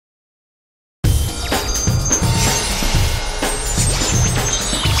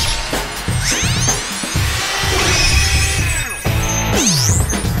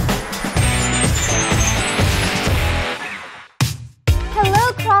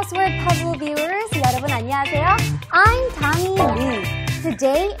Crossword Puzzle viewers, 여러분 안녕하세요. I'm Tommy Lee.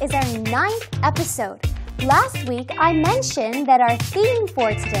 Today is our 9th episode. Last week, I mentioned that our theme for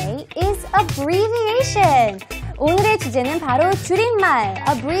today is abbreviation. 오늘의 주제는 바로 줄임말,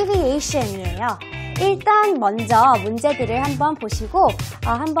 abbreviation이에요. 일단 먼저 문제들을 한번 보시고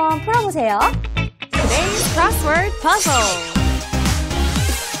한번 풀어보세요. Today's Crossword Puzzle.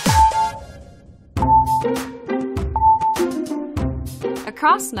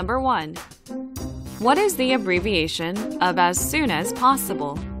 Across number 1. What is the abbreviation of as soon as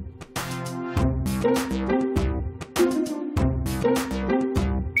possible?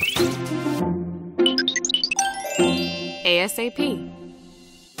 ASAP.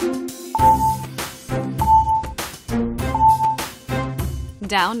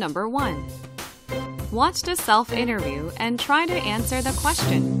 Down number 1. Watch the self-interview and try to answer the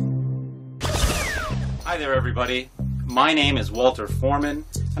question. Hi there, everybody. My name is Walter Foreman,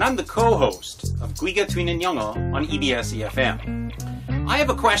 and I'm the co-host of Gliga Twinen Youngo on EBS EFM. I have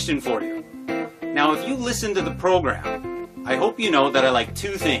a question for you. Now, if you listen to the program, I hope you know that I like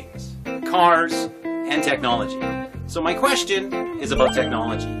two things, cars and technology. So my question is about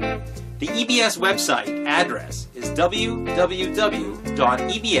technology. The EBS website address is www.ebs.co.kr.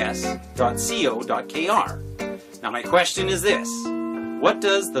 Now, my question is this. What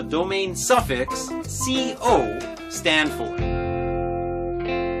does the domain suffix CO stand for?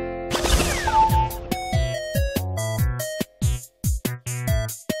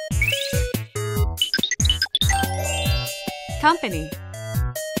 Company.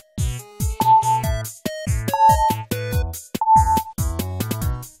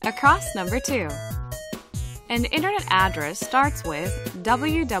 Across number 2. An internet address starts with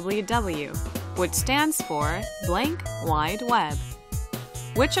www, which stands for blank wide web.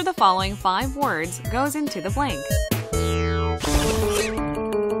 Which of the following 5 words goes into the blank?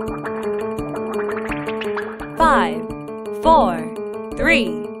 5, 4,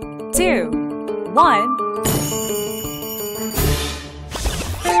 3, 2, 1.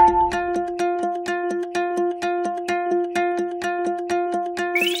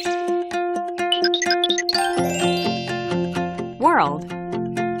 World.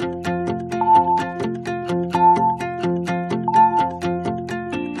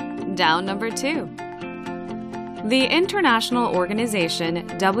 Down number 2. The international organization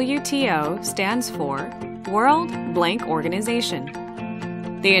WTO stands for World Blank Organization.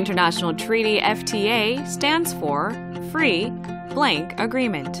 The international treaty FTA stands for Free Blank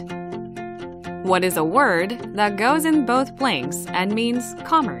Agreement. What is a word that goes in both blanks and means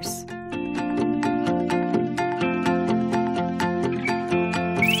commerce?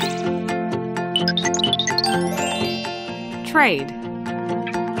 Trade.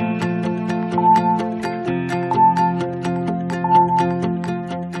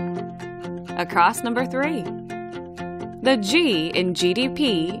 Across number 3. The G in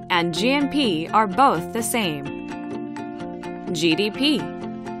GDP and GNP are both the same. GDP,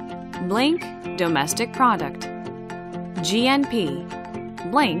 blank domestic product. GNP,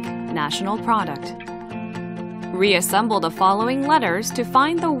 blank national product. Reassemble the following letters to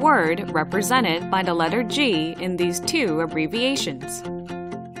find the word represented by the letter G in these 2 abbreviations.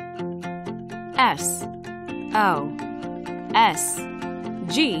 S, O, S,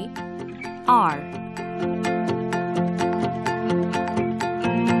 G, R.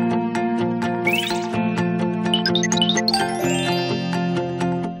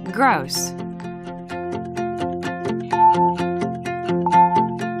 Gross.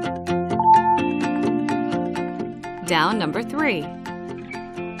 Down number 3.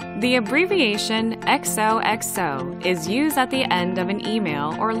 The abbreviation XOXO is used at the end of an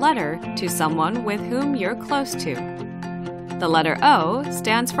email or letter to someone with whom you're close to. The letter O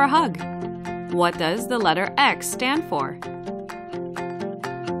stands for hug. What does the letter X stand for?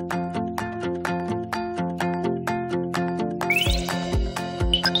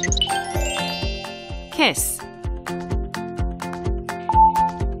 Kiss.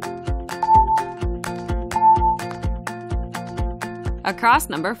 Across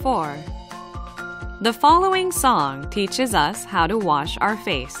number 4. The following song teaches us how to wash our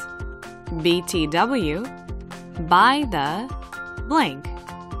face. BTW, by the blank.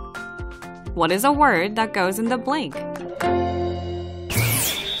 What is a word that goes in the blank?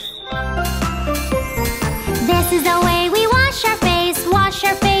 This is the way we wash our face, wash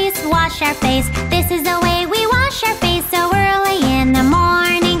our face, wash our face. This is the way we wash our face so early in the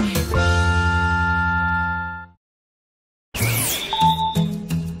morning.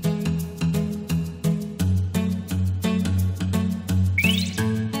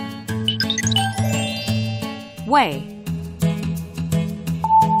 Way.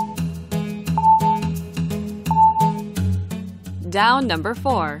 Down number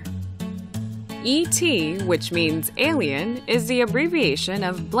 4. ET, which means alien, is the abbreviation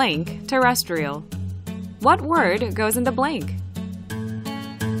of blank terrestrial. What word goes in the blank?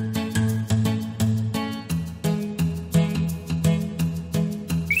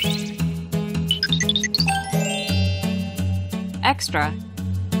 Extra.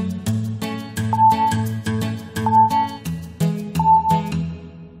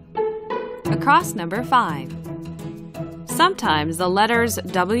 Across number 5. Sometimes the letters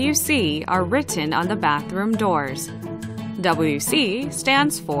WC are written on the bathroom doors. WC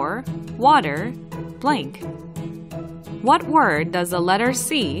stands for water, blank. What word does the letter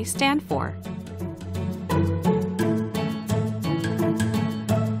C stand for?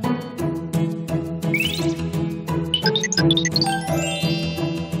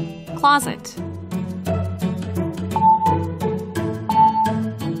 Closet.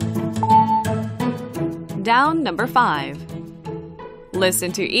 Down number 5.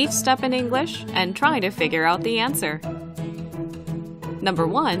 Listen to each step in English and try to figure out the answer. Number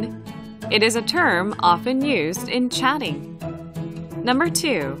 1. It is a term often used in chatting. Number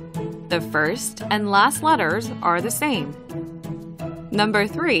 2. The first and last letters are the same. Number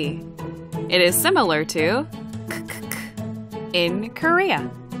 3. It is similar to in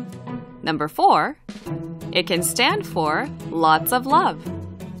Korea. Number 4. It can stand for lots of love.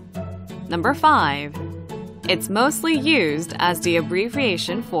 Number 5. It's mostly used as the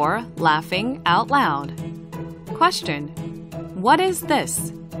abbreviation for laughing out loud. Question: what is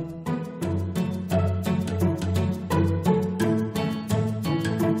this?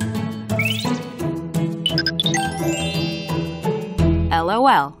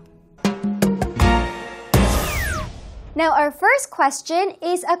 LOL. Now our first question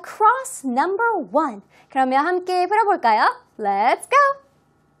is across number 1. 그러면 함께 풀어볼까요? Let's go!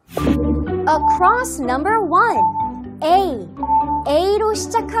 Across number 1. A. A로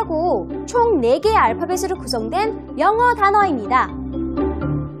시작하고 총 4개의 알파벳으로 구성된 영어 단어입니다.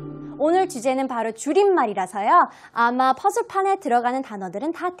 오늘 주제는 바로 줄임말이라서요. 아마 퍼즐판에 들어가는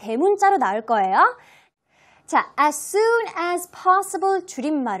단어들은 다 대문자로 나올 거예요. 자, as soon as possible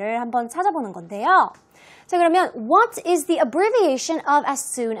줄임말을 한번 찾아보는 건데요. 자, 그러면 what is the abbreviation of as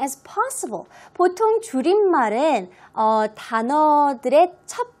soon as possible? 보통 줄임말은 단어들의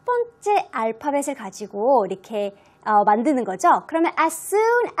첫 번째 알파벳을 가지고 이렇게 만드는 거죠. 그러면 as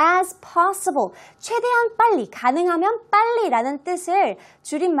soon as possible, 최대한 빨리, 가능하면 빨리라는 뜻을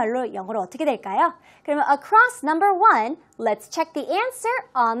줄임말로 영어로 어떻게 될까요? 그러면 across number 1, let's check the answer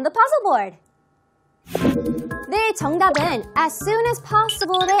on the puzzle board. 네, 정답은 as soon as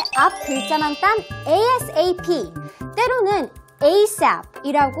possible의 앞 글자만 딴 ASAP, 때로는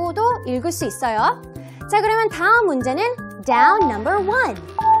ASAP이라고도 읽을 수 있어요. 자, 그러면 다음 문제는 down number 1,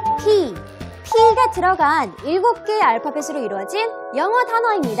 P. P가 들어간 7개의 알파벳으로 이루어진 영어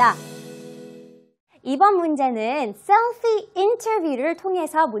단어입니다. 이번 문제는 셀피 인터뷰를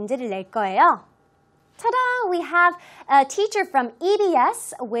통해서 문제를 낼 거예요. Ta-da! We have a teacher from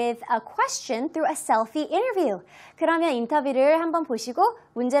EBS with a question through a selfie interview. 그러면 인터뷰를 한번 보시고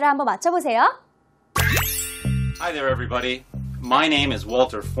문제를 한번 맞춰보세요. Hi there, everybody. My name is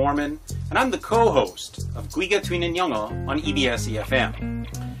Walter Foreman, and I'm the co-host of Giga Twinen Youngo on EBS EFM.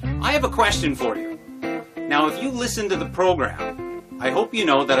 I have a question for you. Now, if you listen to the program, I hope you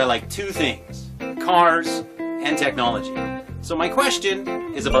know that I like two things, cars and technology. So my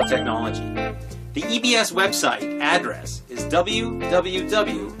question is about technology. The EBS website address is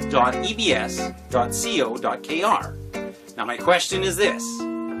www.ebs.co.kr. Now my question is this.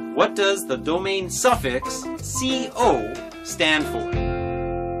 What does the domain suffix CO stand for?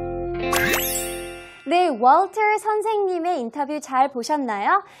 네, 월터 선생님의 인터뷰 잘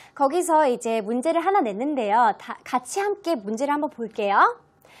보셨나요? 거기서 이제 문제를 하나 냈는데요. 같이 함께 문제를 한번 볼게요.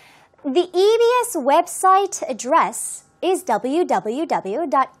 The EBS website address is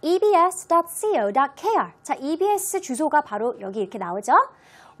www.ebs.co.kr. 자, EBS 주소가 바로 여기 이렇게 나오죠?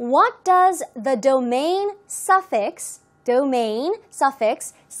 What does the domain suffix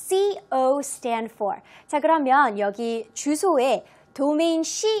CO stand for? 자, 그러면 여기 주소에 domain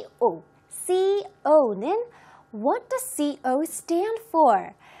CO는 what does CO stand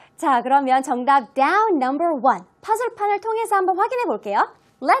for? 자, 그러면 정답 down number 1. 퍼즐판을 통해서 한번 확인해 볼게요.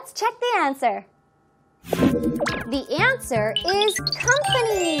 Let's check the answer. The answer is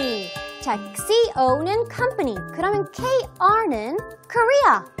company. 자, CO는 company. 그러면 KR는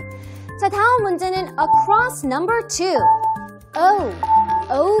Korea. 자, 다음 문제는 across number 2.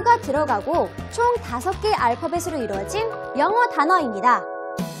 O가 들어가고 총 5개의 알파벳으로 이루어진 영어 단어입니다.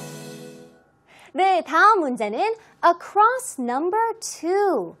 네, 다음 문제는 across number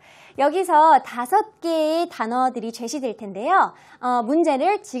 2. 여기서 5개의 단어들이 제시될 텐데요.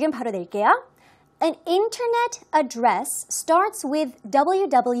 문제를 지금 바로 낼게요. An internet address starts with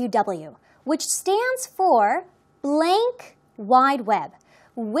www, which stands for blank wide web.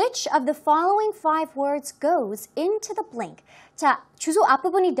 Which of the following 5 words goes into the blank? 자, 주소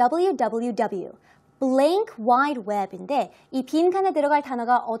앞부분이 www. blank wide web인데 이 빈칸에 들어갈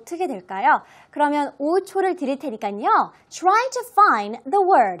단어가 어떻게 될까요? 그러면 5초를 드릴 테니까요. Try to find the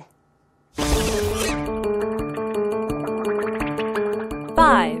word. 5,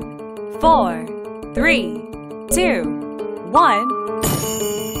 4, 3, 2, 1.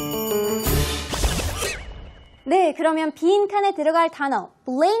 네, 그러면 빈칸에 들어갈 단어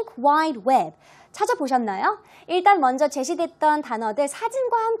blank wide web 찾아보셨나요? 일단 먼저 제시됐던 단어들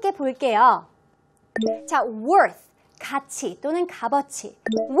사진과 함께 볼게요. 자, worth, 가치 또는 값어치.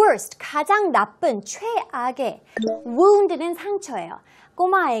 worst, 가장 나쁜, 최악의. wound는 상처예요.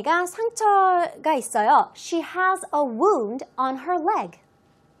 꼬마아이가 상처가 있어요. She has a wound on her leg.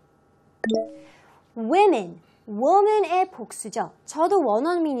 women, woman의 복수죠. 저도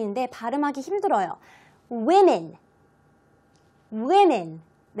원어민인데 발음하기 힘들어요. women, women.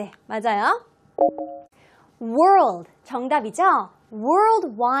 네, 맞아요. world, 정답이죠?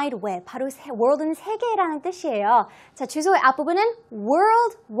 World Wide Web, 바로 world는 세계라는 뜻이에요. 자, 주소의 앞부분은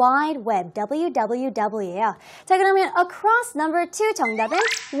World Wide Web, www예요. 자, 그러면 across number 2 정답은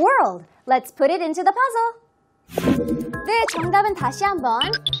world. Let's put it into the puzzle. 네, 정답은 다시 한번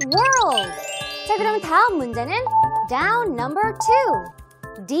world. 자, 그러면 다음 문제는 down number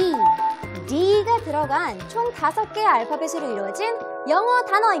 2, D. D가 들어간 총 5개의 알파벳으로 이루어진 영어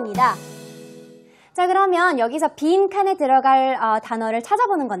단어입니다. 자, 그러면 여기서 빈칸에 들어갈 단어를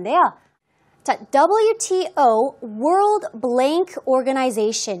찾아보는 건데요. 자, WTO, World Blank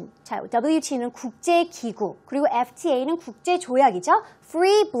Organization. 자, WTO는 국제기구, 그리고 FTA는 국제조약이죠.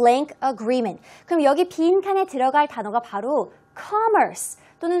 Free Blank Agreement. 그럼 여기 빈칸에 들어갈 단어가 바로 commerce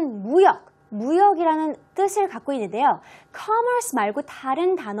또는 무역. 무역이라는 뜻을 갖고 있는데요. commerce 말고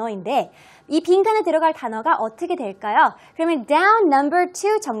다른 단어인데 이 빈칸에 들어갈 단어가 어떻게 될까요? 그러면 down number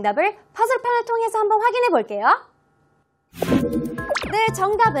 2 정답을 퍼즐판을 통해서 한번 확인해 볼게요. 네,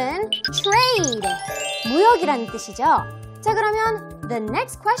 정답은 trade, 무역이라는 뜻이죠. 자, 그러면 the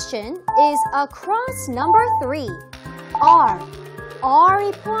next question is across number 3, R.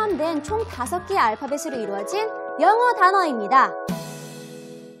 R이 포함된 총 5개의 알파벳으로 이루어진 영어 단어입니다.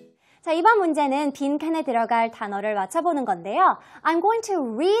 자, 이번 문제는 빈칸에 들어갈 단어를 맞춰보는 건데요. I'm going to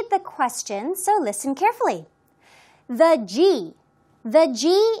read the question, so listen carefully. The G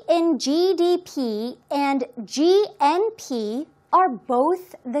in GDP and GNP are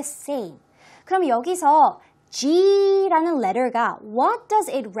both the same. 그럼 여기서 G라는 letter가 what does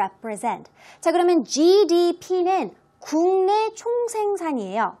it represent? 자, 그러면 GDP는 국내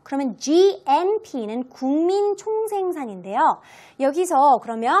총생산이에요. 그러면 GNP는 국민 총생산인데요. 여기서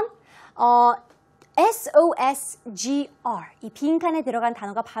그러면 SOSGR, 이 빈칸에 들어간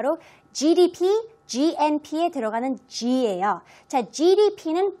단어가 바로 GDP, GNP에 들어가는 G예요. 자,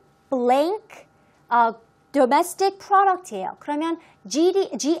 GDP는 blank domestic product예요. 그러면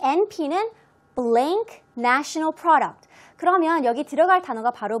GNP는 blank national product. 그러면 여기 들어갈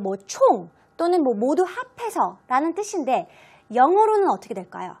단어가 바로 뭐 총 또는 뭐 모두 합해서 라는 뜻인데 영어로는 어떻게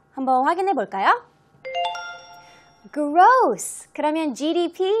될까요? 한번 확인해 볼까요? Gross. 그러면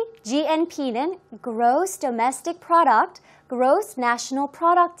GDP, GNP는 Gross Domestic Product, Gross National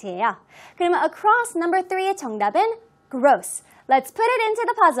Product예요. 그러면 across number 3의 정답은 gross. Let's put it into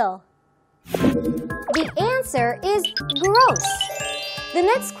the puzzle. The answer is gross. The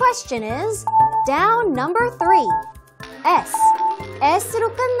next question is down number 3, S.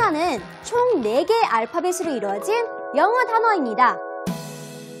 S로 끝나는 총 4개의 알파벳으로 이루어진 영어 단어입니다.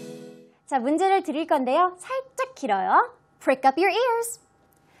 자, 문제를 드릴 건데요. 살짝 길어요. Prick up your ears.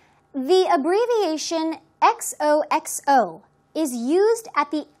 The abbreviation XOXO is used at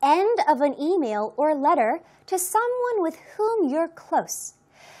the end of an email or letter to someone with whom you're close.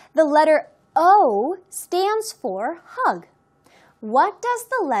 The letter O stands for hug. What does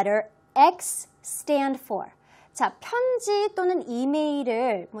the letter X stand for? 자, 편지 또는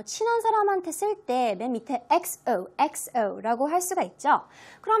이메일을 뭐 친한 사람한테 쓸 때 맨 밑에 XOXO라고 할 수가 있죠.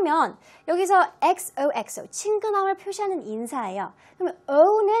 그러면 여기서 XOXO, 친근함을 표시하는 인사예요. 그러면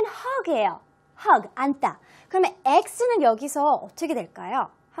O는 hug이에요. hug, 안다. 그러면 X는 여기서 어떻게 될까요?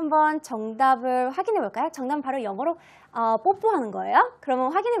 한번 정답을 확인해 볼까요? 정답은 바로 영어로 뽀뽀하는 거예요.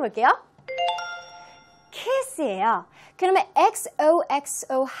 그러면 확인해 볼게요. kiss예요. 그러면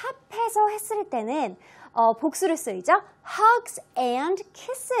XOXO 합해서 했을 때는 복수를 쓰이죠. Hugs and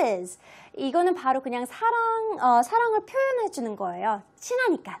kisses. 이거는 바로 그냥 사랑을 표현해 주는 거예요.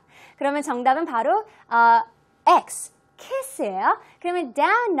 친하니까. 그러면 정답은 바로 X, kiss예요. 그러면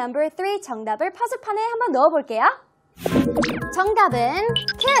down number 3 정답을 퍼즐판에 한번 넣어볼게요. 정답은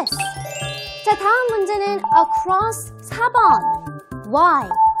kiss. 자, 다음 문제는 across 4번. Y.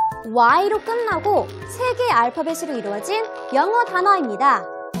 Y로 끝나고 3개의 알파벳으로 이루어진 영어 단어입니다.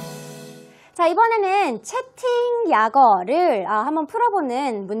 자, 이번에는 채팅 약어를 한번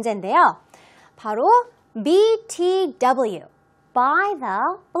풀어보는 문제인데요. 바로 BTW, by the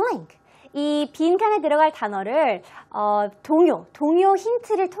blank. 이 빈칸에 들어갈 단어를 동요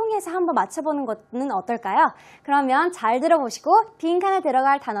힌트를 통해서 한번 맞춰보는 것은 어떨까요? 그러면 잘 들어보시고 빈칸에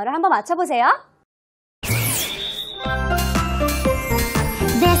들어갈 단어를 한번 맞춰보세요.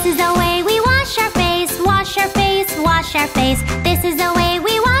 This is the way we wash our face, wash our face, wash our face. This is the way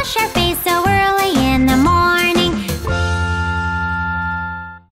we wash our face so early in the morning.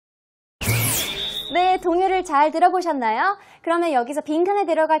 네, 동요를 잘 들어보셨나요? 그러면 여기서 빈칸에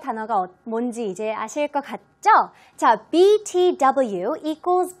들어갈 단어가 뭔지 이제 아실 것 같죠? 자, BTW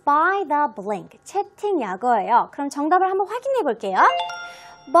equals by the blank. 채팅 약어예요. 그럼 정답을 한번 확인해 볼게요.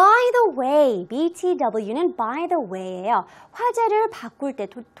 By the way, BTW는 by the way예요. 화제를 바꿀 때,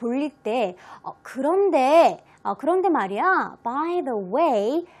 돌릴 때, 그런데 말이야, by the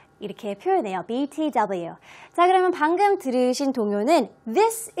way 이렇게 표현해요. BTW. 자, 그러면 방금 들으신 동요는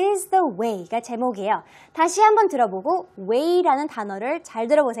This is the way가 제목이에요. 다시 한번 들어보고 way라는 단어를 잘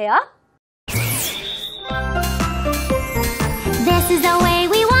들어보세요. This is the way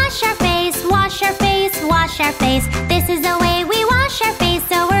we wash our face, wash our face, wash our face. This is the way we wash our face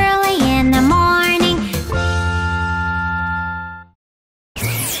so early in the morning.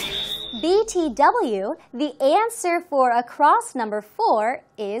 BTW, the answer for across number 4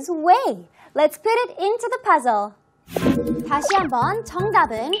 is way. Let's put it into the puzzle. 다시 한번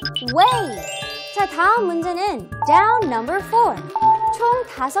정답은 way. 자, 다음 문제는 down number 4. 총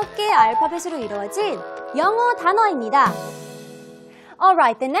 5개의 알파벳으로 이루어진 영어 단어입니다.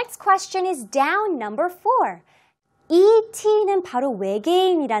 Alright, the next question is down number 4. ET는 바로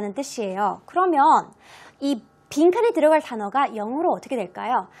외계인이라는 뜻이에요. 그러면 이 빈칸에 들어갈 단어가 영어로 어떻게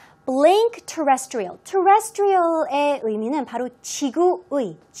될까요? Blank terrestrial. terrestrial의 의미는 바로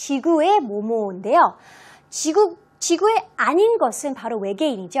지구의 뭐뭐인데요. 지구의 아닌 것은 바로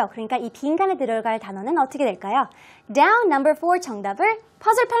외계인이죠. 그러니까 이 빈칸에 들어갈 단어는 어떻게 될까요? Down number 4 정답을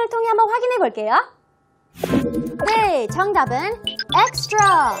퍼즐판을 통해 한번 확인해 볼게요. 네, 정답은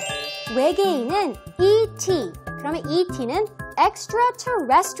extra. 외계인은 ET. 그러면 ET는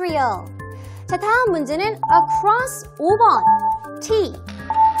extraterrestrial. 자, 다음 문제는 across 5번. T.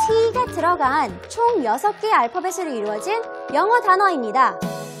 T가 들어간 총 6개의 알파벳으로 이루어진 영어 단어입니다.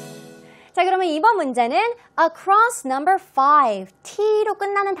 자, 그러면 이번 문제는 across number 5. T로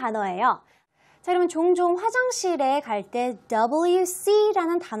끝나는 단어예요. 자, 그러면 종종 화장실에 갈 때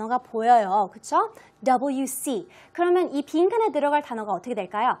WC라는 단어가 보여요. 그쵸? WC. 그러면 이 빈칸에 들어갈 단어가 어떻게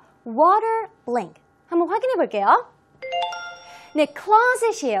될까요? water blank. 한번 확인해 볼게요. 네,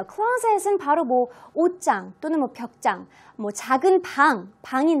 closet이에요. closet은 바로 뭐 옷장 또는 뭐 벽장, 뭐 작은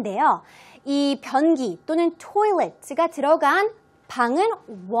방인데요. 이 변기 또는 toilet가 들어간 방은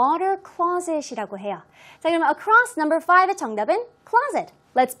water closet이라고 해요. 자, 그러면 across number 5의 정답은 closet.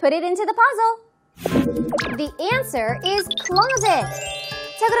 Let's put it into the puzzle. The answer is closet.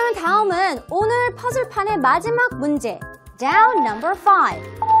 자, 그러면 다음은 오늘 퍼즐판의 마지막 문제. Down number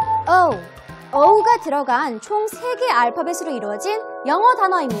 5. O가 들어간 총 3개의 알파벳으로 이루어진 영어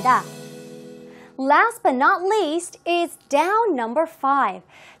단어입니다. Last but not least is down number 5.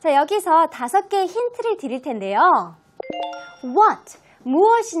 자, 여기서 5개의 힌트를 드릴 텐데요. What?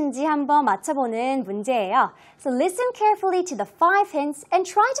 무엇인지 한번 맞춰보는 문제예요. So listen carefully to the 5 hints and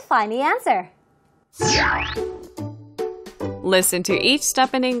try to find the answer. Listen to each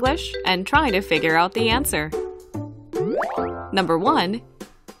step in English and try to figure out the answer. Number 1.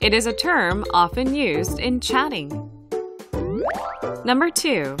 It is a term often used in chatting. Number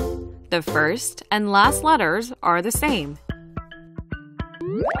 2. The first and last letters are the same.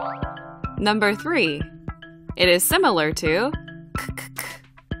 Number 3. It is similar to k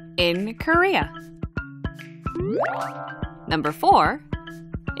in Korea. Number 4.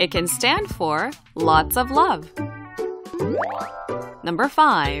 It can stand for lots of love. Number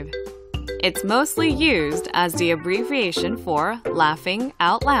 5. It's mostly used as the abbreviation for laughing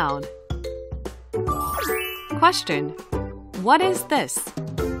out loud. Question. What is this?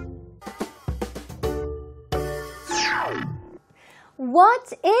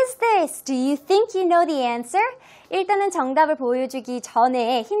 What is this? Do you think you know the answer? 일단은 정답을 보여주기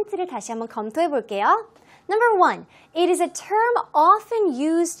전에 힌트를 다시 한번 검토해 볼게요. Number 1. It is a term often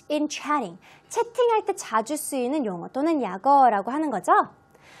used in chatting. 채팅할 때 자주 쓰이는 용어 또는 약어라고 하는 거죠.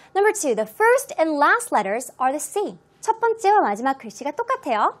 Number 2. The first and last letters are the same. 첫 번째와 마지막 글씨가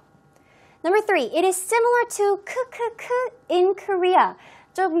똑같아요. Number 3. It is similar to 크크크 in Korea.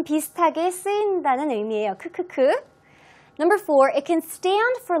 좀 비슷하게 쓰인다는 의미예요. 크크크. Number 4. It can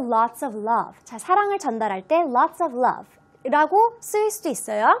stand for lots of love. 자, 사랑을 전달할 때 lots of love 라고 쓰일 수도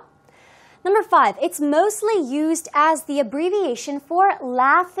있어요. Number 5. It's mostly used as the abbreviation for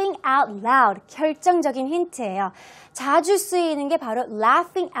laughing out loud. 결정적인 힌트예요. 자주 쓰이는 게 바로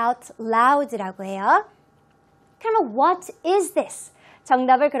laughing out loud라고 해요. 그러면 what is this?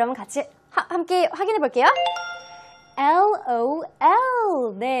 정답을 그러면 같이 함께 확인해 볼게요.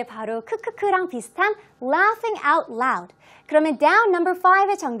 LOL. 네, 바로 크크크랑 비슷한 laughing out loud. 그러면 down number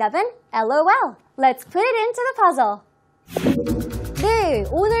 5의 정답은 LOL. Let's put it into the puzzle. 네,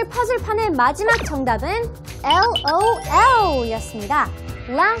 오늘 퍼즐판의 마지막 정답은 LOL 였습니다.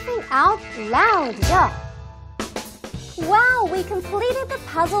 Laughing out loud죠. Wow, we completed the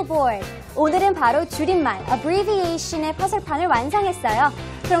puzzle board. 오늘은 바로 줄임말, abbreviation의 퍼즐판을 완성했어요.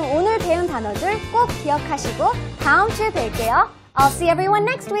 그럼 오늘 배운 단어들 꼭 기억하시고 다음 주에 뵐게요. I'll see everyone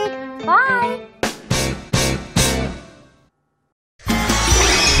next week. Bye!